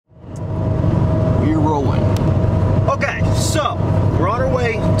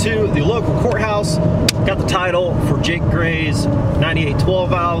local courthouse. Got the title for Jake Gray's 98 12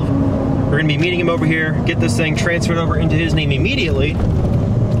 valve. We're gonna be meeting him over here, get this thing transferred over into his name immediately,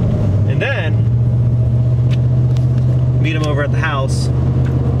 and then meet him over at the house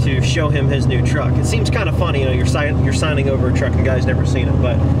to show him his new truck. It seems kind of funny, you know, you're signing over a truck and the guy's never seen it,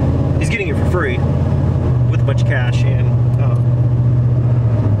 but he's getting it for free with a bunch of cash, and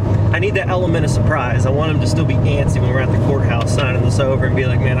I need that element of surprise. I want him to still be antsy when we're at the courthouse signing this over and be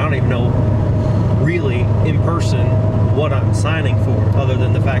like, man, I don't even know really in person what I'm signing for, other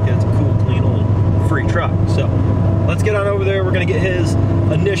than the fact that it's a cool, clean, old, free truck. So let's get on over there. We're gonna get his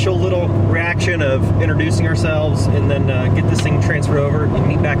initial little reaction of introducing ourselves, and then get this thing transferred over and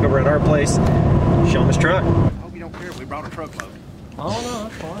meet back over at our place, show him his truck. I hope you don't care if we brought a truckload. Oh no,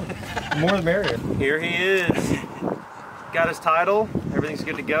 that's fine. The more the merrier. Here he is. Got his title, everything's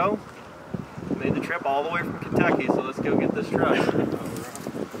good to go. Made the trip all the way from Kentucky, so let's go get this truck.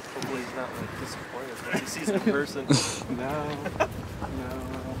 Hopefully he's not like disappointed when he sees it in person. No, I don't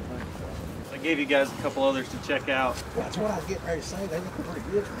think so. I gave you guys a couple others to check out. That's what I was getting ready to say. They look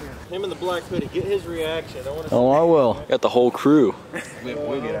pretty good. Him in the black hoodie, get his reaction. I want to. Oh, I will. Got the whole crew.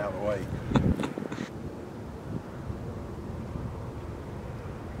 We'll get out of the way.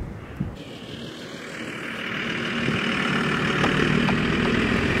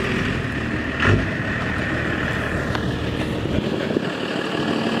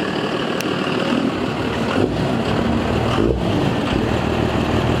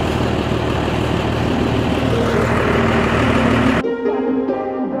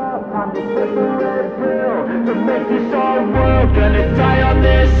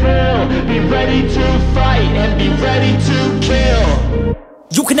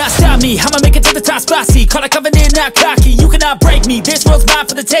 You cannot stop me, I'ma make it to the top spicy. Call a covenant, not cocky. You cannot break me, this world's mine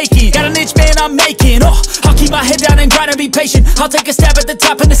for the taking. Got an itch, man, I'm making. Oh, I'll keep my head down and grind and be patient. I'll take a stab at the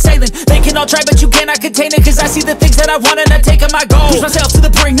top and the sailing. They can all try, but you cannot contain it, cause I see the things that I want and I take on my goal. Push myself to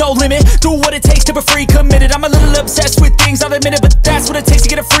the brink, no limit. Do what it takes to be free, committed. I'm a little obsessed with things, I'll admit it, but that's what it takes to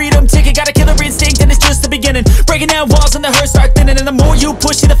get a freedom ticket. Got a killer instinct and it's just the beginning. Breaking down walls and the hurt start thinning. And the more you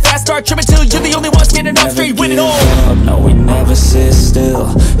push it, the fast start trimming, till you're the only one standing up straight, winning all. No, we never sit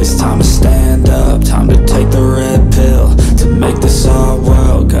still. It's time to stand up, time to take the red pill. To make this our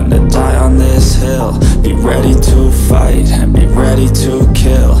world, gonna die on this hill. Be ready to fight and be ready to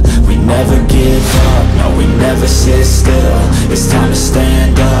kill. We never give up, no, we never sit still. It's time to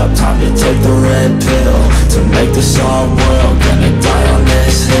stand up, time to take the red pill. To make this our world, gonna die on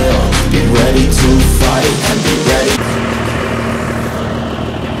this hill. Be ready to fight and be ready.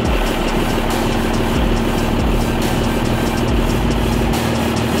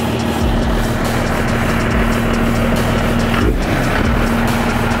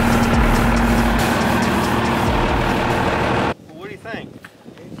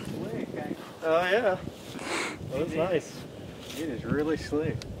 Oh yeah, that's nice. It is really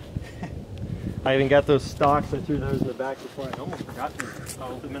slick. I even got those stocks. I threw those in the back before. I almost forgot to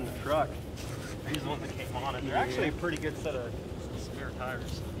put them in the truck. These are the ones that came on it. They're actually a pretty good set of spare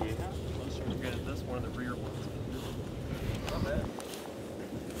tires. Yeah, closer to good at this one of the rear ones. Not bad.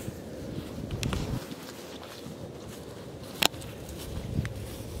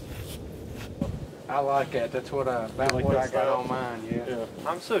 I like that. That's what I got on mine. Yeah.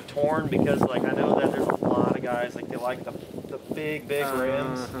 I'm so torn because like I know that there's a lot of guys like they like the big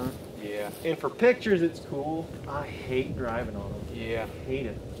rims. Yeah. And for pictures it's cool. I hate driving on them. Yeah. I hate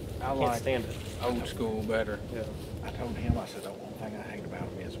it. I Can't stand it. Old school better. Yeah. I told him, I said, the one thing I hate about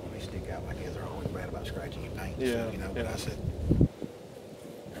them is when they stick out like this. They're always bad about scratching your paint. Yeah. So, you know, but I said,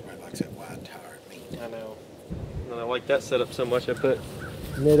 everybody likes that wide tire meat. I know. And I like that setup so much I put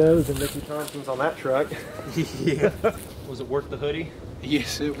Nittos and Mickey Thompsons on that truck. Yeah. Was it worth the hoodie?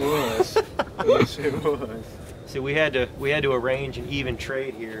 Yes, it was. Yes, it was. See, we had to arrange an even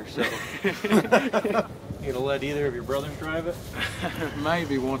trade here, so you gonna let either of your brothers drive it?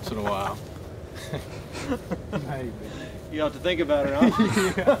 Maybe once in a while. Maybe. You have to think about it, huh?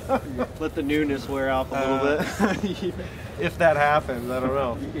 Yeah. Let the newness wear off a little bit. Yeah. If that happens, I don't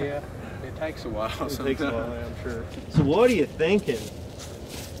know. Yeah. It takes a while. It takes a while, I'm sure. So what are you thinking?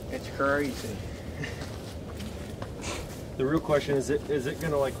 It's crazy. The real question is it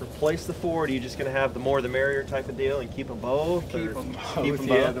going to like replace the Ford? Or are you just going to have the more the merrier type of deal and keep them both? Keep them both. Keep them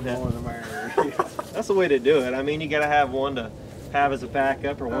Yeah, both. the more the merrier. Yeah. That's the way to do it. I mean, you got to have one to have as a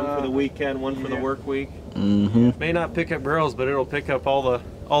backup, or one for the weekend, one for the work week. Mm-hmm. May not pick up girls, but it'll pick up all the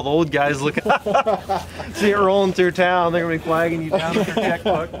old guys looking. See it rolling through town. They're going to be flagging you down with their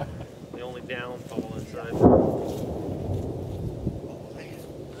checkbook. The only downfall inside.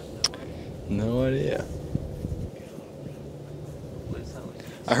 No idea.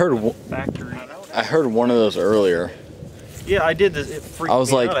 I heard factory. I heard one of those earlier. Yeah, I did this. It freaked I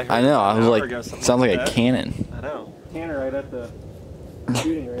was me like, out. I know. I was like, Something sounds like a that. cannon. I know. Cannon right at the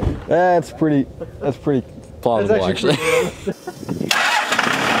shooting range. That's pretty plausible, actually.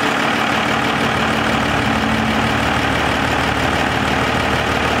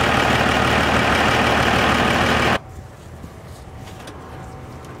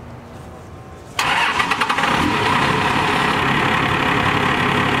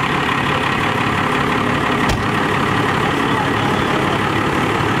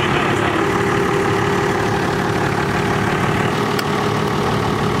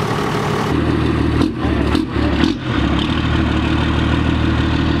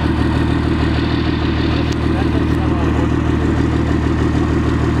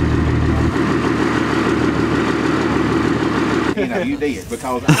 You know, you did, because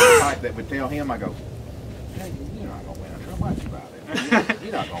I'm the type that would tell him, I go, hey, you're not going to win a truck. Why you buy that?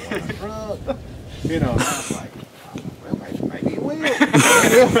 You're not going to win a truck. You know, and I was like, well, maybe you will.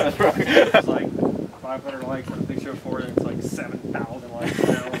 That's right. It's like 500 likes on a picture for it, and it's like 7,000 likes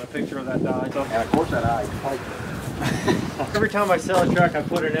now on a picture of that Dodge. And of course that I played Every time I sell a truck, I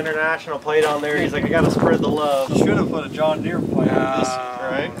put an international plate on there. He's like, I gotta spread the love. Should have put a John Deere plate on this,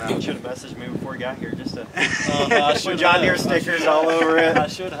 right? No. He should have messaged me before he got here just to put John Deere stickers all over it. I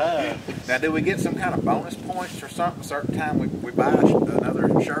should have. Now, do we get some kind of bonus points or something? Certain time we buy another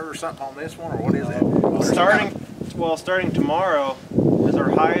shirt or something on this one, or what is it? Starting tomorrow is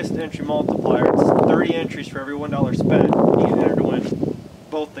our highest entry multiplier. It's 30 entries for every $1 spent. You can enter to win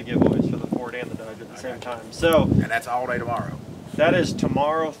both the giveaways for the Ford and the Dodge at the same time. So, And that's all day tomorrow. that is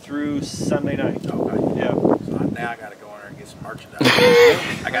tomorrow through Sunday night. Okay. Yeah. So now I got to go in there and get some merchandise.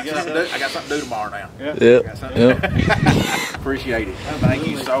 I got something to do tomorrow now. Yeah. Yep. Appreciate it. Thank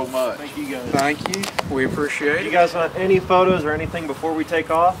you so much. Thank you guys. Thank you. We appreciate You it. guys want any photos or anything before we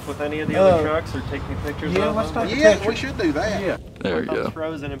take off with any of the other trucks, or taking pictures Yeah, of let's them? take a picture. We should do that. Yeah. There we I'm go.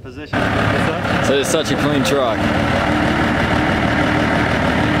 frozen in position. What's that? So it's such a clean truck.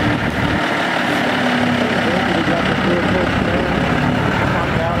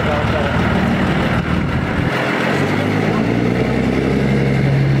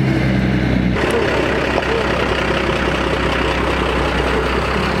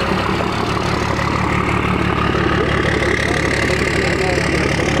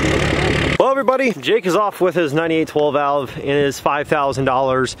 Well, everybody, Jake is off with his 98 12 valve and his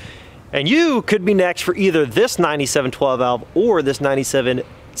 $5,000, and you could be next for either this 97 12 valve or this 97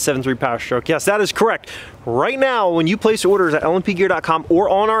 7.3 Power Stroke. Yes, that is correct. Right now, when you place orders at lmpgear.com or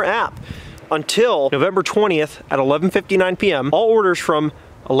on our app until November 20th at 11:59 p.m., all orders from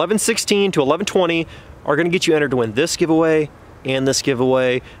 11:16 to 11:20 are going to get you entered to win this giveaway and this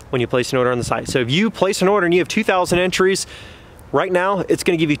giveaway when you place an order on the site. So if you place an order and you have 2,000 entries, right now, it's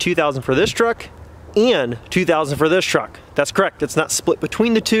going to give you 2,000 for this truck and 2,000 for this truck. That's correct. It's not split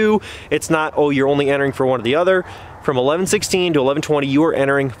between the two. It's not, oh, you're only entering for one or the other. From 11:16 to 11:20, you are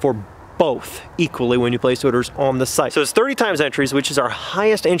entering for both equally when you place orders on the site. So it's 30 times entries, which is our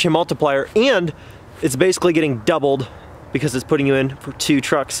highest entry multiplier, and it's basically getting doubled because it's putting you in for 2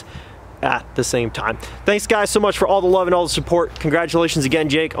 trucks at the same time. Thanks guys so much for all the love and all the support. Congratulations again,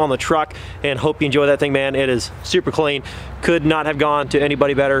 Jake, on the truck, and hope you enjoy that thing, man. It is super clean. Could not have gone to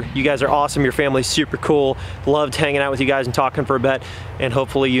anybody better. You guys are awesome. Your family's super cool. Loved hanging out with you guys and talking for a bit, and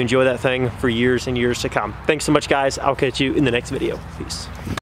hopefully you enjoy that thing for years and years to come. Thanks so much, guys. I'll catch you in the next video. Peace.